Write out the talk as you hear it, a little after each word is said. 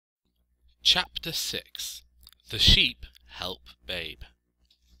Chapter 6. The Sheep Help Babe.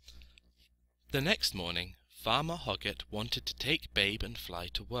 The next morning, Farmer Hoggett wanted to take Babe and Fly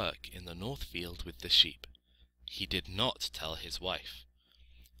to work in the north field with the sheep. He did not tell his wife.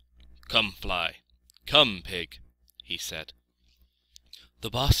 "Come, Fly. Come, Pig," he said. "The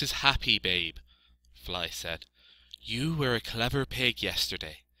boss is happy, Babe," Fly said. "You were a clever pig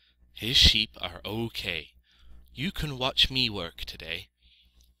yesterday. His sheep are okay. You can watch me work today."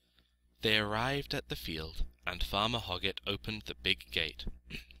 They arrived at the field, and Farmer Hoggett opened the big gate.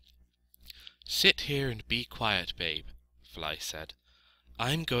 "Sit here and be quiet, Babe," Fly said.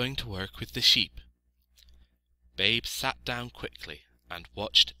 "I'm going to work with the sheep." Babe sat down quickly and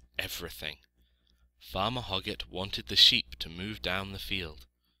watched everything. Farmer Hoggett wanted the sheep to move down the field.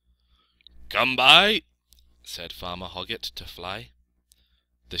 "Come by," said Farmer Hoggett to Fly.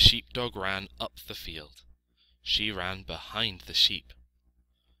 The sheepdog ran up the field. She ran behind the sheep.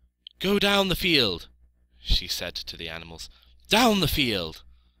 "Go down the field," she said to the animals. "Down the field."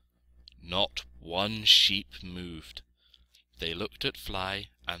 Not one sheep moved. They looked at Fly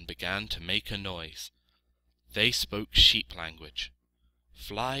and began to make a noise. They spoke sheep language.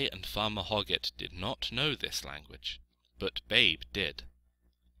 Fly and Farmer Hoggett did not know this language, but Babe did.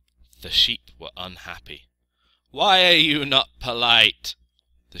 The sheep were unhappy. "Why are you not polite?"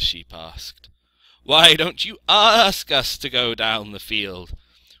 the sheep asked. "Why don't you ask us to go down the field?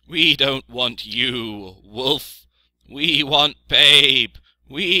 We don't want you, Wolf. We want Babe.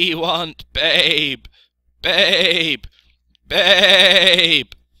 We want Babe. Babe.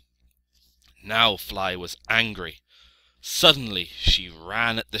 Babe." Now Fly was angry. Suddenly she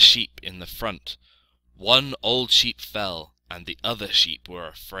ran at the sheep in the front. One old sheep fell, and the other sheep were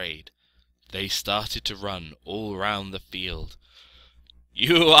afraid. They started to run all round the field.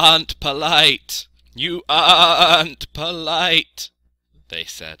 "You aren't polite. You aren't polite," they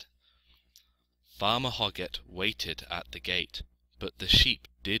said. Farmer Hoggett waited at the gate, but the sheep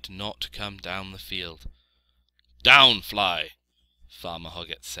did not come down the field. "Down, Fly," Farmer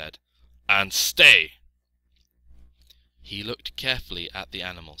Hoggett said, "and stay." He looked carefully at the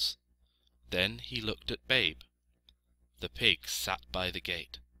animals. Then he looked at Babe. The pig sat by the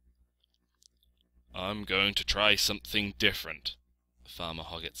gate. "I'm going to try something different," Farmer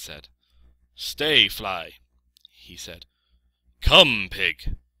Hoggett said. "Stay, Fly," he said. "Come,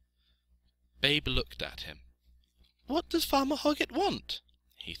 Pig." Babe looked at him. "What does Farmer Hoggett want?"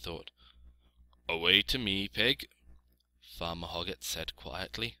 he thought. "Away to me, Pig," Farmer Hoggett said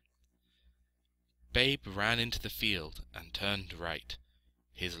quietly. Babe ran into the field and turned right.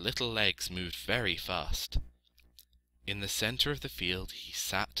 His little legs moved very fast. In the centre of the field he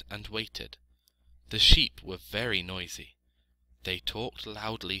sat and waited. The sheep were very noisy. They talked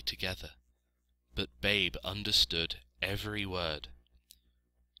loudly together, but Babe understood every word.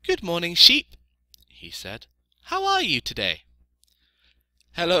 "Good morning, sheep," he said. "How are you today?"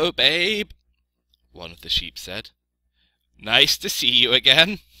 "Hello, Babe," one of the sheep said. "Nice to see you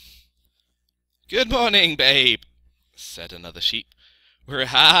again." "Good morning, Babe," said another sheep. "We're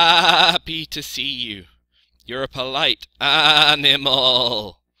happy to see you. You're a polite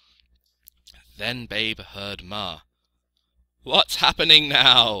animal." Then Babe heard Ma. "What's happening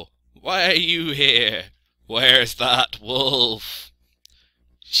now? Why are you here? Where's that wolf?"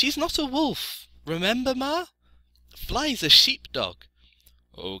 "She's not a wolf. Remember, Ma? Fly's a sheepdog."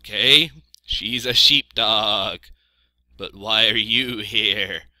 "Okay, she's a sheepdog. But why are you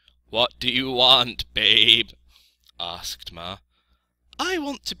here? What do you want, Babe?" asked Ma. "I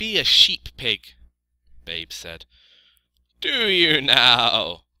want to be a sheep pig," Babe said. "Do you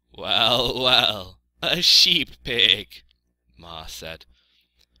now? Well, well, a sheep pig," Ma said.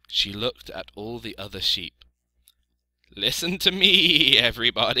 She looked at all the other sheep. "Listen to me,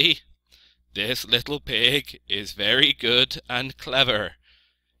 everybody. This little pig is very good and clever.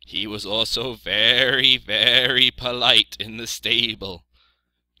 He was also very, very polite in the stable.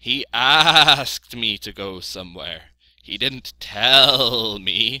 He asked me to go somewhere. He didn't tell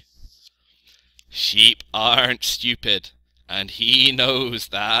me. Sheep aren't stupid, and he knows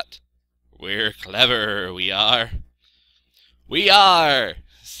that. We're clever, we are." "We are,"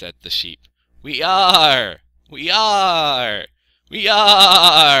 said the sheep. "We are. We are. We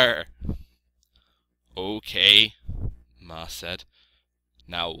are." "Okay," Ma said.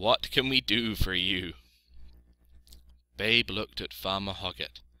 "Now what can we do for you?" Babe looked at Farmer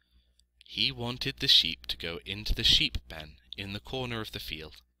Hoggett. He wanted the sheep to go into the sheep pen in the corner of the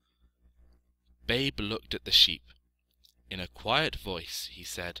field. Babe looked at the sheep. In a quiet voice he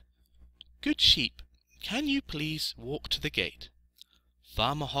said, "Good sheep, can you please walk to the gate?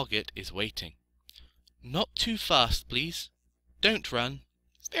 Farmer Hoggett is waiting. Not too fast, please. Don't run.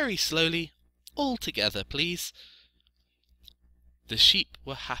 Very slowly, all together, please." The sheep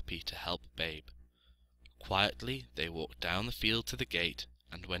were happy to help Babe. Quietly they walked down the field to the gate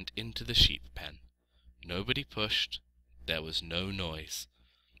and went into the sheep pen. Nobody pushed. There was no noise.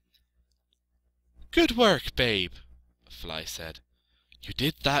 "Good work, Babe," Fly said. "You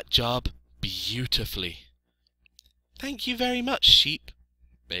did that job beautifully." "Thank you very much, Sheep,"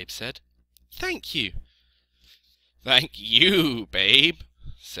 Babe said. "Thank you." "Thank you, Babe,"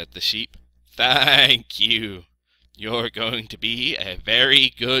 said the sheep. "Thank you. You're going to be a very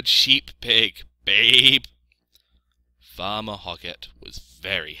good sheep pig, Babe." Farmer Hoggett was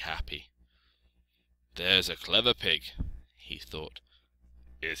very happy. "There's a clever pig," he thought.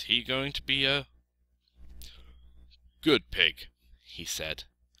 "Is he going to be a good pig?" he said,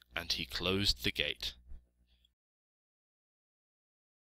 and he closed the gate.